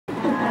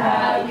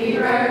Happy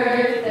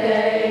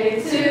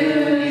birthday to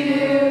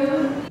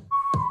you.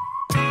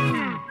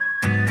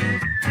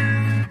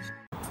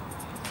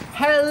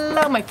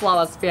 Hello my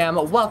Flawless fam,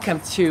 welcome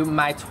to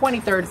my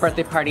 23rd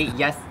birthday party.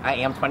 Yes, I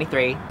am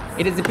 23.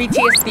 It is a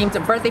BTS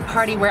themed birthday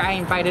party where I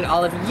invited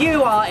all of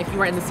you all, if you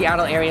are in the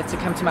Seattle area, to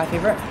come to my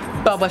favorite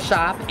boba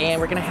shop, and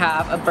we're gonna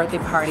have a birthday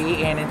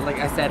party, and it, like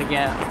I said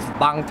again,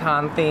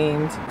 Bangtan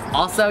themed.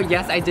 Also,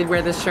 yes, I did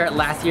wear this shirt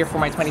last year for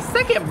my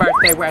 22nd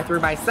birthday where I threw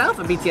myself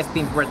a BTS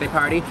themed birthday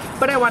party,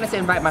 but I wanted to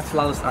invite my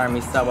Flawless Army,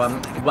 so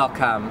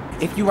welcome.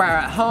 If you are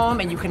at home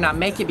and you could not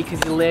make it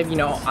because you live, you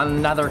know, on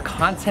another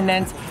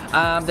continent,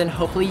 then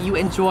hopefully you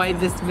enjoy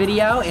this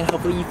video and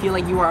hopefully you feel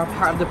like you are a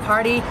part of the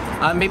party.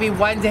 Maybe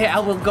one day I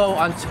will go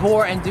on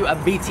tour and do a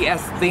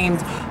BTS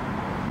themed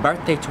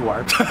birthday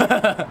tour.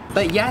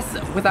 But yes,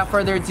 without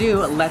further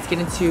ado, let's get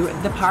into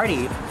the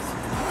party.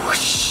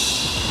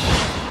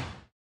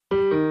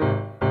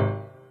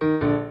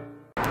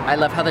 I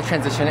love how the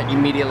transition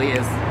immediately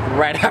is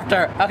right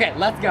after. Okay,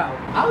 let's go.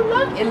 Oh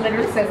look, it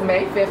literally says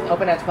May 5th,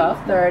 open at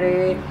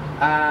 12:30,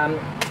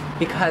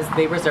 because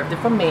they reserved it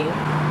for me.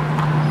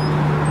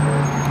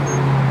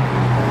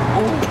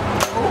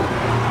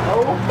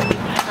 Oh,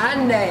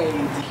 honey.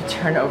 You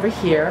turn over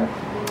here.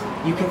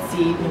 You can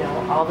see, you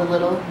know, all the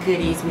little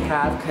goodies we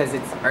have because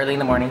it's early in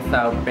the morning,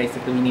 so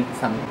basically we need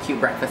some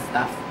cute breakfast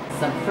stuff.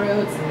 Some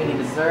fruits, some mini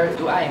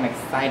desserts. Ooh, I am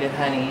excited,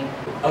 honey.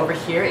 Over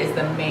here is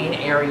the main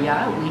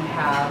area. We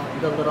have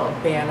the little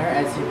banner,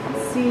 as you can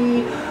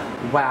see.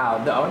 Wow,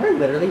 the owner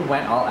literally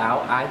went all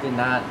out. I did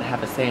not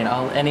have a say in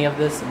any of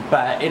this,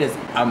 but it is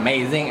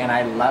amazing and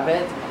I love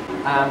it.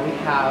 We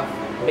have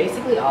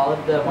basically all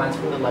of the ones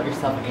from the Love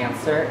Yourself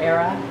Answer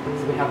era.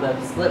 So we have the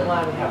split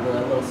one, we have the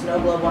little snow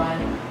globe one,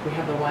 we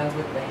have the ones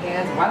with the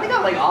hands. Wow, they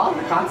got like all of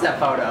the concept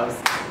photos.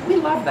 We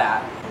love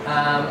that.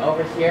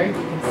 Over here you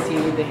can see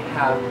they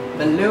have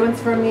balloons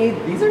for me.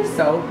 These are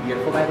so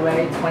beautiful, by the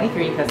way.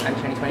 23 because I'm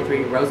turning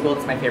 23. Rose gold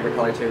is my favorite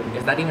color too.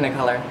 Is that even a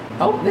color?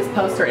 Oh, this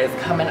poster is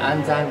coming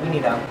undone. We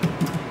need to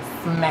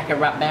smack it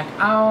right back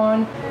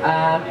on.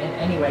 And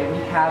anyway, we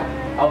have,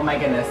 oh my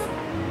goodness,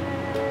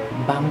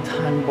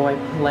 Bangtan boy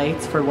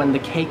plates for when the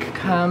cake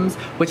comes,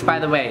 which by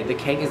the way, the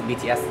cake is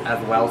BTS as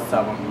well,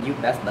 so you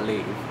best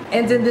believe.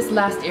 And in this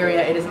last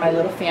area, it is my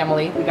little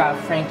family. We got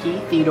Frankie,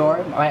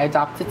 Theodore, my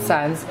adopted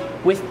sons,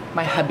 with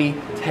my hubby,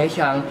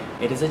 Taehyung.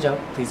 It is a joke,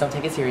 please don't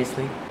take it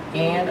seriously.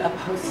 And a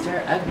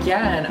poster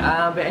again.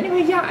 But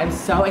anyway, yeah, I'm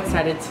so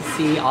excited to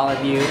see all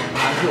of you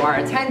who are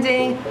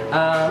attending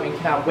and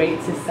cannot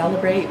wait to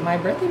celebrate my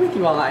birthday with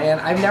you all.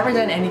 And I've never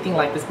done anything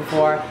like this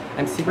before.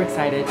 I'm super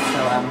excited.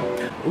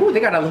 So, ooh, they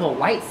got a little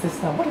light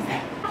system. What is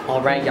that?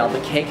 All right, y'all, the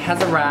cake has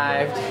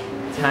arrived.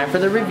 Time for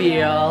the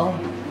reveal.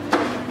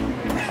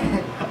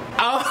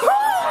 Oh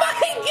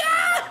my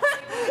God!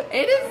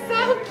 It is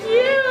so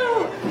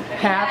cute!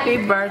 Happy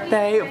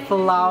birthday,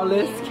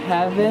 Flawless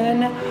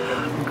Kevin.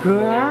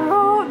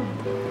 Girl,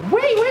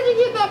 wait, where'd you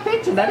get that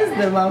picture? That is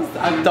the most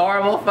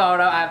adorable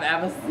photo I've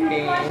ever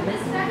seen.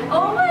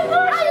 Oh my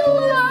gosh, I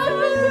love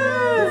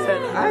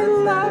it! I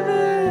love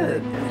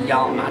it!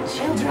 Y'all, my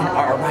children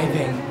are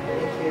arriving.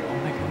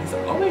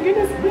 Oh my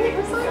goodness, wait,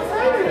 I'm so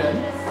excited.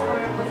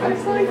 I'm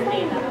so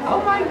excited.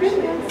 Oh my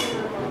goodness.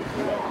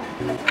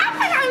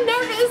 I'm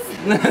nervous.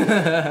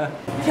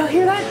 Y'all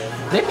hear that?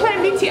 They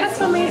playing BTS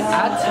for me. I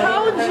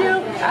told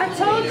you. I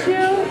told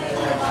you.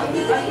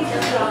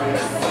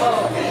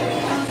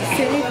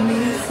 Save me,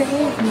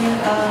 save me.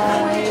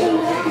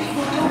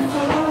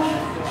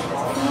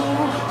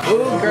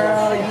 Ooh,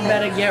 girl, you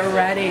better get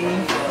ready.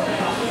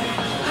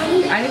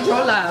 I need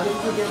your love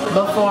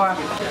before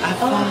I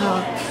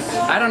fall.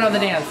 I don't know the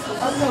dance.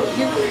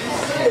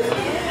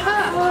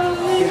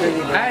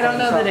 I don't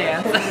know the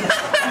dance.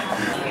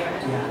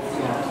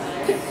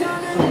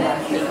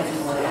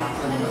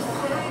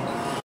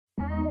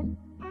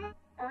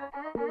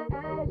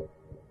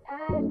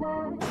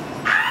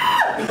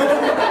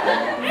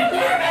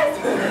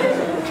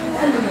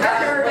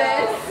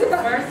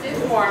 First and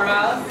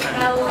foremost,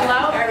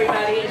 hello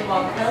everybody and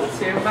welcome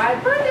to my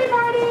birthday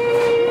party!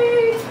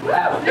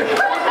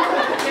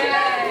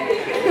 Yay!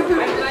 I'm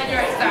glad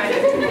you're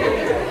excited.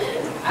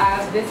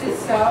 This is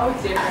so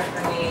different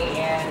for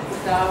me and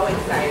so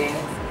exciting.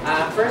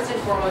 First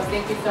and foremost,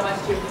 thank you so much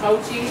to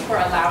Pochis for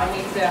allowing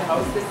me to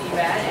host this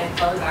event and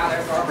close out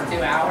their store for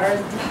 2 hours.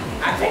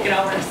 I'm taking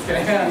over this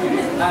thing.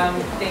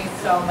 Thanks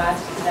so much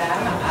to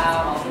them.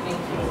 Also, thank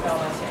you so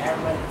much to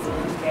everyone who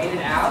made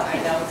it out. I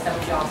know some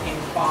of y'all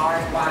came far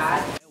and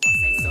wide.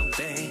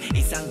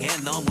 이상해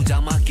너무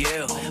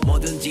장막이에요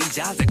뭐든지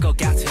잘 될 것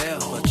같아요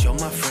But you're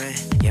my friend,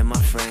 yeah my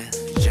friend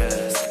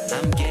Just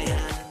I'm getting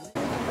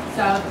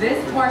So this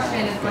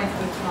portion is going to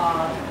be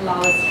called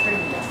Flawless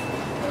Trivia.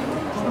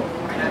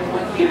 And I'm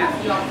going to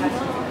ask you all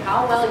questions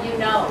how well you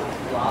know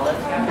Flawless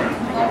Kevin.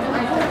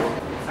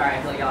 Sorry,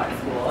 I feel like y'all are in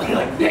school. You're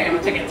like, damn, I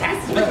took a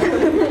test.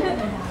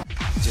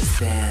 Just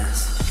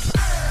dance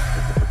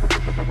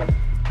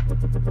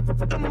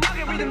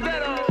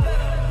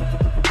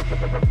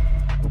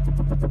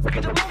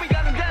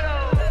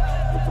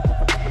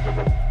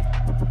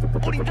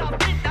우린 다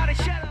빛나는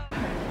shadow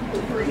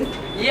Free?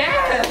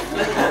 Yes!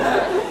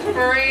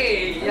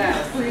 Free,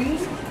 yes. Free?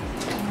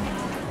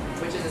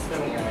 Which is a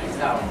souvenir.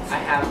 So I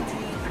have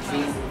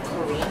these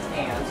Korean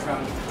fans from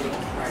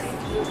Lynnwood party.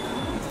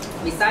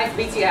 Besides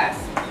BTS,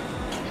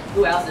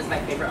 who else is my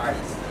favorite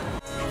artist?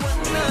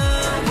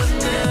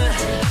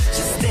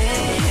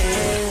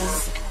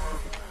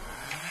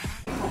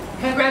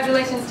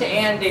 Congratulations to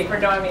Andy for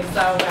doing me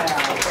so well.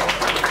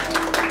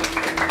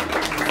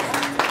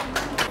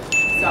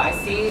 So I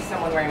see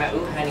someone wearing my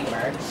Ooh Honey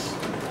merch.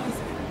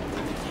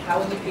 How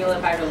would you feel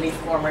if I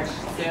released more merch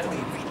soon?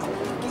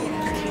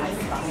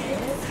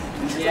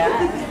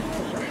 Yeah.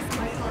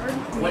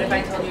 What if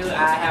I told you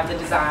I have the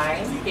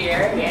design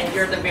here and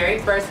you're the very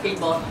first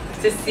people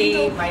to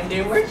see my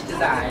new merch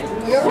design?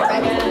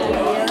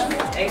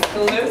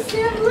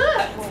 Exclusive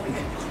look.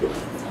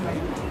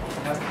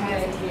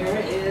 Okay, here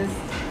is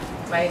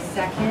my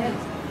second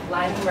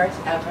line of merch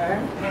ever.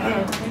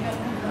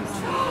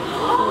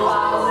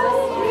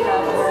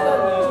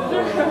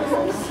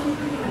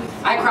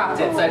 I cropped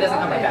it, so it doesn't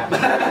come like that.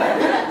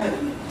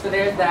 So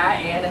there's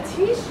that and a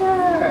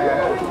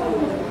t-shirt.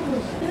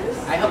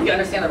 I hope you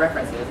understand the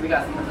references. We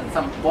got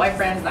some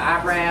boyfriends, the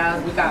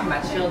eyebrows. We got my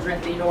children,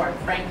 Theodore and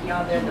Frankie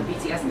on there, the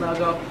BTS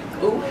logo.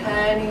 Ooh,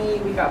 honey.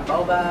 We got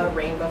boba,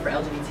 rainbow for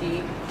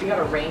LGBT. We got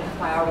a rain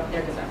cloud up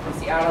there because I'm from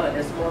Seattle, and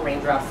there's 4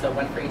 raindrops, so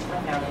 1 for each of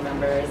my family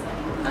members.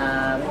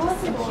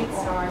 Just some cute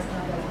stars and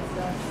all that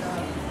stuff. So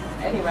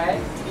anyway,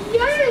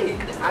 yay!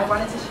 I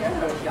wanted to share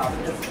that with y'all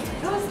because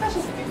it was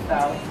special to me. So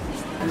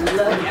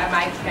look at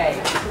my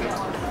cake.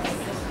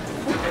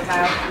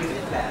 How cute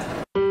is that?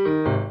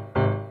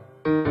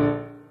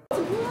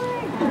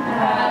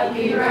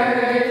 Happy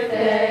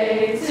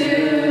birthday to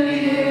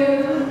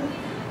you.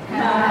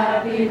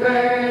 Happy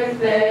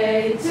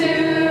birthday to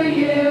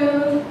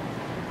you.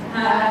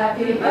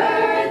 Happy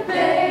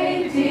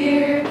birthday,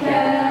 dear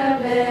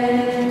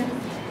Kevin.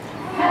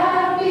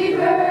 Happy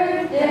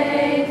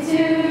birthday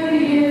to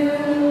you.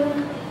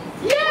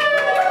 Yay!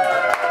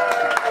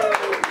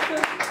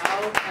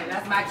 Okay,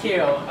 that's my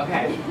cue.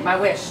 Okay, my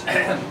wish.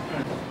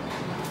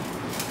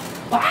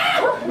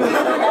 Wow!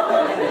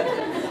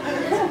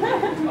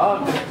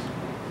 Oh.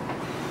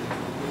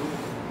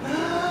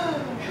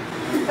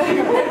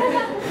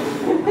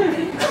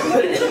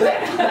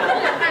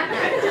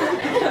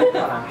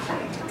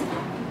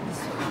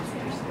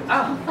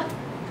 Oh.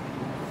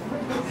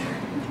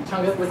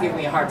 Jungkook was giving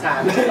me a hard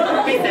time.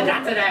 He said,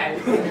 not today.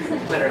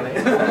 Literally.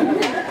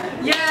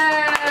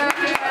 Yeah!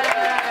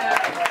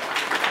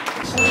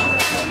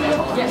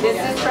 Yeah, this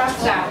is from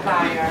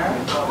Sapphire.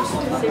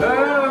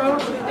 Oh,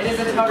 it is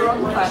a total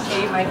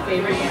plushie, my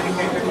favorite anime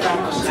character from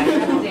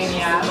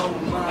Academia.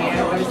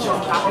 And what is this,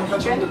 Pop and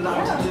Cookin'?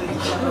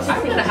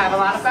 I'm gonna have a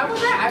lot of fun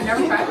with that. I've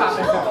never tried Pop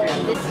and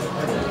Cookin'.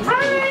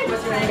 Hi!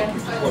 What's your name again?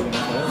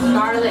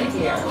 Scarlett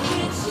here.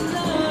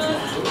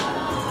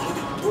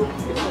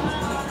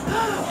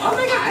 Oh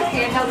my god, I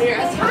can't help here.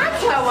 A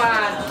Tonto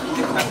one!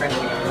 My friend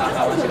didn't even talk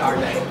about what are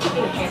they.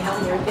 Can't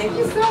help here. Thank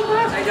you so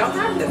much. I don't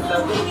have this,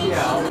 so thank you.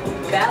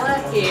 Bella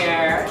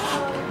here.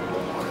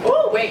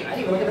 Oh, wait, I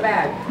didn't even look at the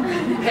bag.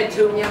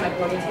 Petunia, my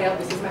ponytail.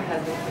 This is my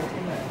husband.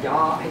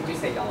 Y'all, I do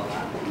say y'all a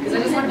lot. Because I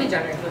just want to be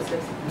gender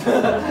inclusive.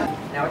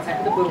 Now it's time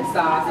for the boob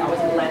sauce. I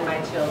always blend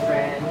my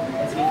children.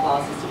 And to be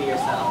flawless is to be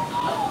yourself.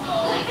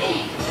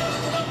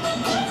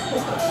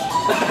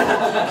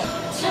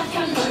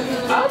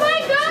 Oh my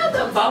god,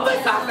 the boba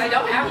sauce. I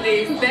don't have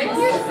these. Thank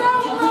you so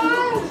much.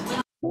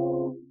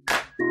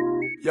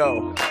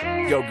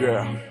 Yo,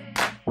 girl.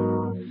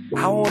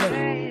 I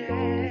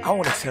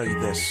wanna tell you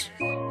this.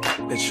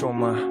 That you're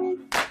my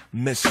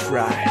Miss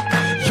Right.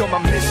 You're my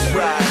Miss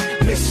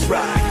Right, Miss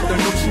Right. 널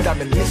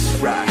놓친다면 Miss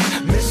Right,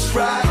 Miss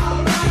Right.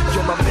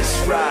 You're my Miss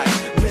Right,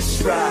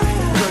 Miss Right.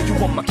 Girl, you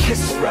want my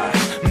kiss right,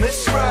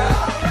 Miss Right.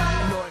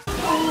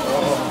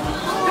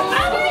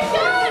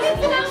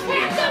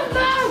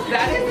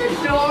 That is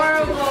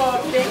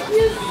adorable. Thank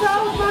you so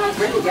much.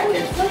 Where'd you get it?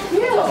 It's so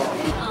cute.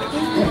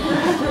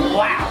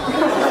 Wow.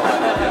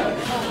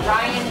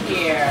 Ryan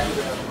here.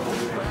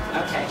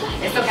 Okay.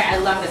 It's okay. I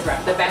love this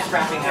wrap. The best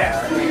wrapping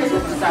ever.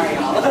 Sorry,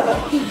 y'all.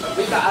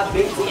 We got a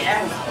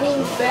BTS. Oh,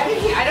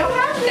 baby. I don't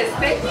have this.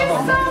 Thank you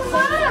so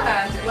much.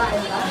 I love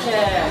it.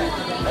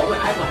 I will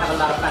have a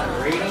lot of fun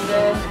reading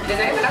this. Does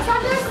anyone else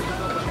have this?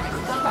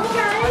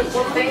 Okay.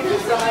 Well, thank you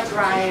so much,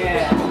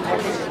 Ryan. I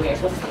appreciate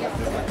it. We'll see you.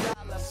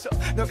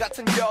 너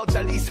같은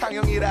여자를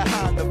이상형이라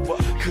하는 법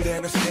그래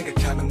너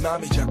생각하는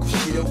맘이 자꾸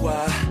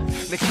시려와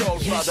내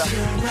겨울바다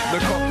널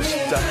걷고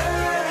싶다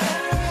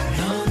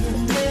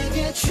너는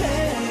내게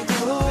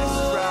최고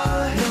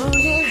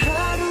너의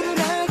하루를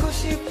알고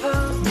싶어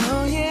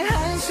너의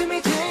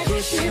한숨이 되고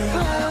싶어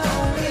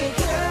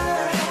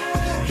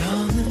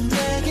너는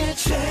내게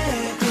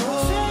최고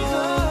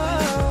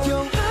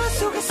영화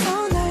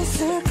속에서 나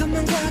있을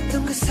것만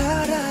같던 그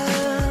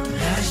사람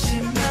다시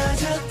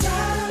맞았다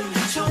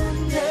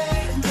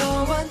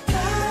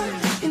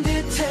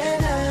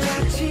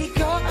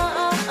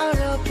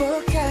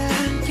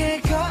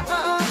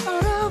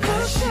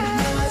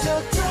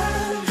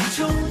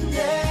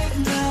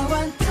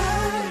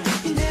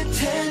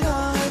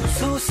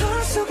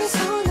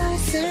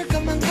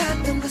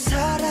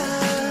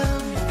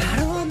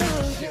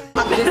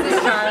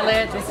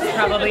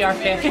probably our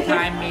 5th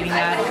time meeting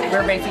us.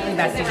 We're basically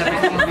besties.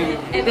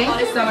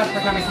 Thank you so much for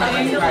coming to my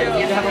birthday party.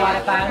 Did you have a lot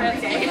of fun?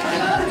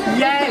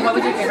 Yay! What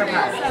was your favorite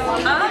part? Oh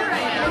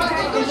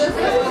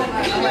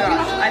my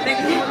gosh, I think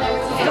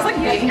just like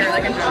being here,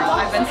 like in general.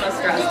 I've been so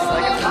stressed, so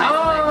like it's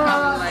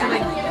nice to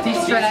like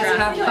de-stress,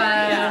 have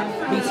fun,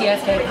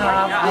 BTS,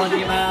 K-pop, all of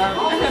you love.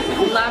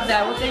 Love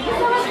that. Well, thank you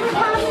so much for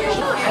coming.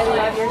 I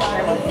love your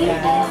shirt.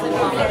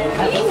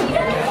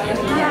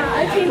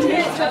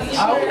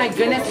 Oh my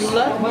goodness,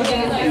 look.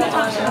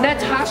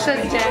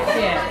 Natasha's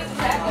jacket.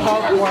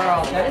 Whole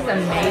world. That is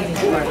amazing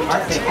for an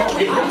artist. I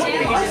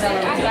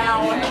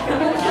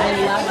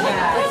love that.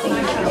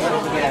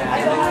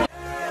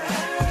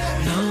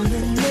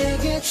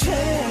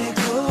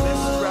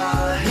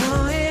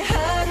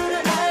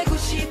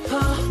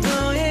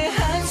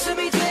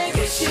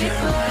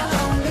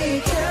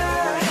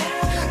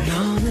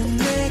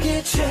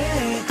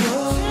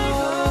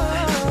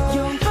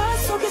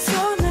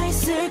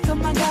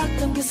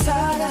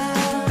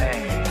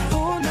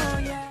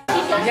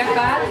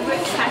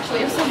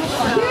 actually so much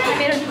fun. I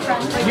made a new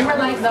friend. You were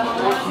like the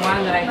first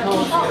one that I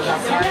told you about.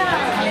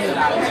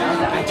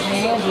 I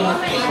can't do it.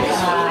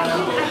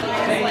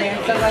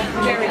 So like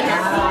very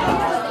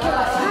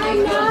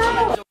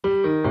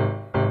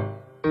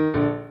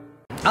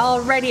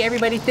Alrighty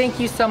everybody, thank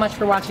you so much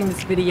for watching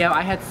this video.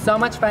 I had so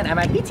much fun at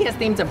my BTS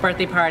themed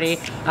birthday party.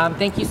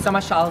 Thank you so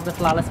much to all of the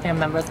Flawless fam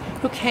members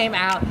who came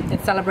out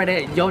and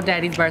celebrated your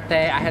daddy's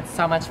birthday. I had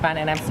so much fun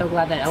and I'm so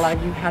glad that a lot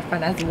of you had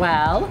fun as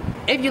well.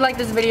 If you like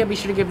this video, be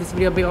sure to give this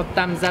video a big old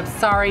thumbs up.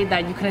 Sorry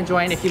that you couldn't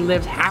join if you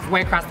lived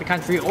halfway across the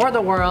country or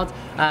the world.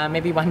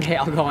 Maybe one day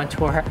I'll go on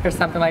tour or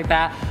something like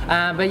that.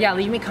 But yeah,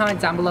 leave me a comment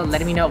down below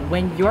letting me know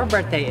when your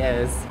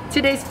birthday is.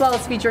 Today's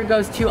Flawless feature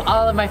goes to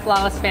all of my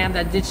Flawless fam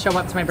that did show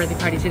up to my birthday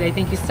party today.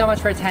 Thank you so much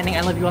for attending.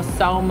 I love you all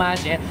so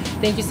much, and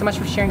thank you so much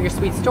for sharing your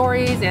sweet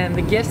stories and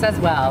the gifts as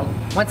well.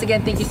 Once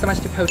again, thank you so much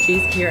to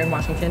Pochis here in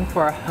Washington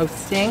for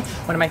hosting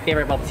one of my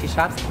favorite bubble tea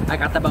shops. I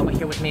got the boba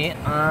here with me.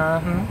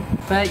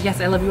 But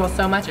yes, I love you all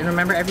so much, and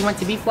remember everyone,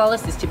 to be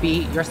flawless is to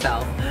be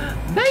yourself.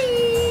 Bye!